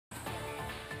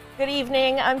Good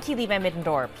evening, I'm Keely Van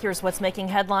Middendorp. Here's what's making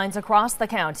headlines across the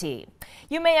county.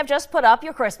 You may have just put up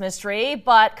your Christmas tree,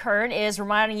 but Kern is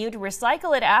reminding you to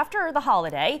recycle it after the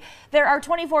holiday. There are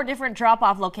 24 different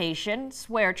drop-off locations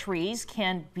where trees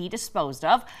can be disposed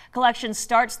of. Collection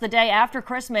starts the day after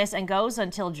Christmas and goes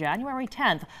until January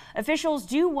 10th. Officials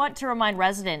do want to remind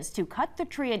residents to cut the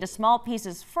tree into small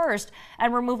pieces first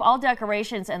and remove all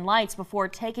decorations and lights before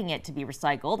taking it to be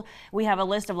recycled. We have a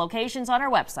list of locations on our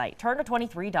website,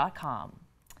 turn23.com.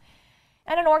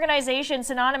 And an organization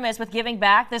synonymous with giving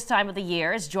back this time of the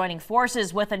year is joining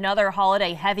forces with another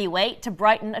holiday heavyweight to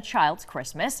brighten a child's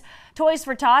Christmas. Toys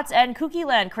for Tots and Kooky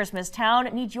Land Christmas Town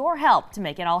need your help to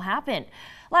make it all happen.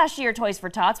 Last year, Toys for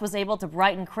Tots was able to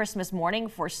brighten Christmas morning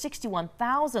for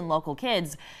 61,000 local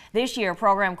kids. This year,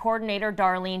 program coordinator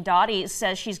Darlene Dottie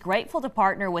says she's grateful to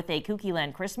partner with a Kooky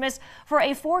Land Christmas for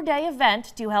a 4-day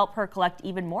event to help her collect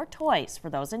even more toys for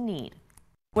those in need.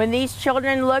 When these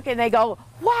children look and they go,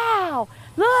 wow,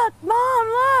 look, Mom,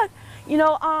 look. You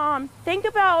know, think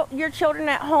about your children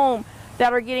at home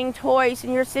that are getting toys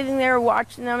and you're sitting there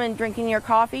watching them and drinking your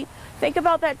coffee. Think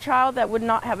about that child that would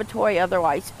not have a toy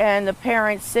otherwise, and the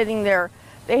parents sitting there,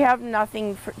 they have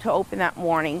nothing to open that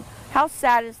morning. How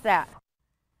sad is that?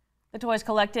 The toys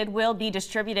collected will be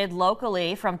distributed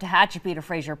locally from Tehachapi to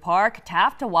Fraser Park,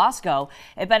 Taft to Wasco.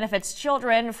 It benefits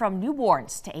children from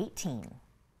newborns to 18.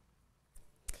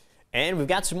 And we've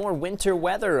got some more winter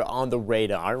weather on the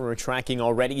radar. We're tracking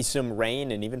already some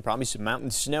rain and even probably some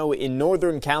mountain snow in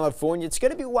Northern California. It's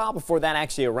going to be a while before that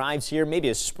actually arrives here, maybe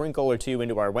a sprinkle or two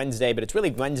into our Wednesday, but it's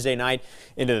really Wednesday night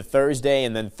into the Thursday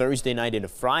and then Thursday night into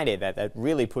Friday that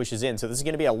really pushes in. So this is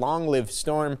going to be a long-lived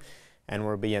storm, and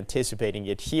we'll be anticipating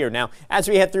it here. Now, as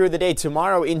we head through the day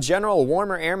tomorrow, in general,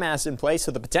 warmer air mass in place,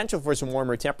 so the potential for some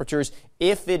warmer temperatures.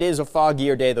 If it is a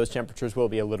foggier day, those temperatures will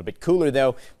be a little bit cooler,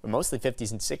 though, but mostly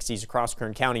 50s and 60s across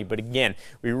Kern County. But again,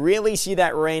 we really see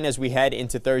that rain as we head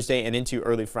into Thursday and into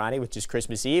early Friday, which is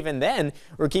Christmas Eve. And then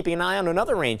we're keeping an eye on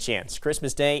another rain chance,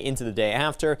 Christmas Day into the day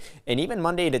after, and even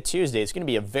Monday to Tuesday. It's going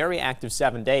to be a very active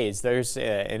 7 days. There's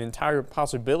an entire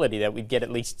possibility that we'd get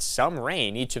at least some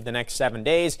rain each of the next 7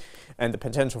 days, and the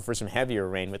potential for some heavier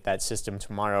rain with that system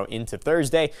tomorrow into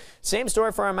Thursday. Same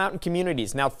story for our mountain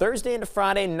communities. Now, Thursday into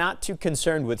Friday, not too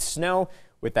concerned with snow.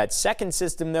 With that second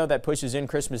system, though, that pushes in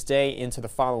Christmas Day into the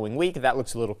following week, that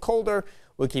looks a little colder.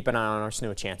 We'll keep an eye on our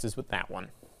snow chances with that one.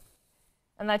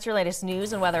 And that's your latest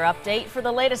news and weather update. For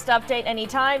the latest update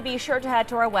anytime, be sure to head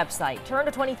to our website,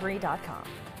 turn23.com.